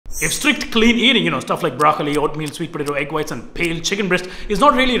If strict clean eating, stuff like broccoli, oatmeal, sweet potato, egg whites, and pale chicken breast is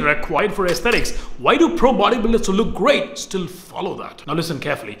not really required for aesthetics, why do pro bodybuilders who look great still follow that? Now listen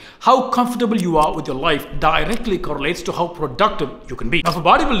carefully. How comfortable you are with your life directly correlates to how productive you can be. Now for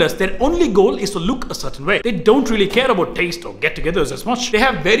bodybuilders, their only goal is to look a certain way. They don't really care about taste or get-togethers as much. They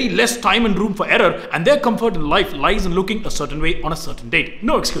have very less time and room for error, and their comfort in life lies in looking a certain way on a certain date.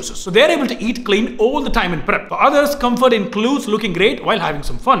 No excuses. So they're able to eat clean all the time in prep. For others, comfort includes looking great while having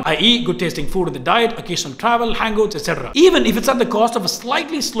some fun, i.e. good tasting food in the diet, occasional travel, hangouts, etc. Even if it's at the cost of a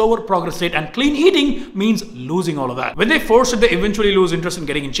slightly slower progress rate, and clean eating means losing all of that. When they force it, they eventually lose interest in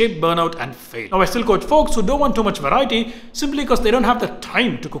getting in shape, burn out, and fail. Now I still coach folks who don't want too much variety simply because they don't have the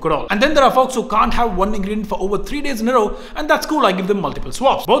time to cook it all. And then there are folks who can't have one ingredient for over 3 days in a row, and that's cool. I give them multiple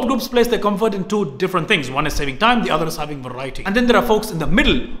swaps. Both groups place their comfort in two different things. One is saving time, the other is having variety. And then there are folks in the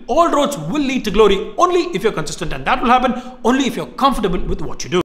middle. All roads will lead to glory only if you're consistent, and that will happen only if you're comfortable with what you do.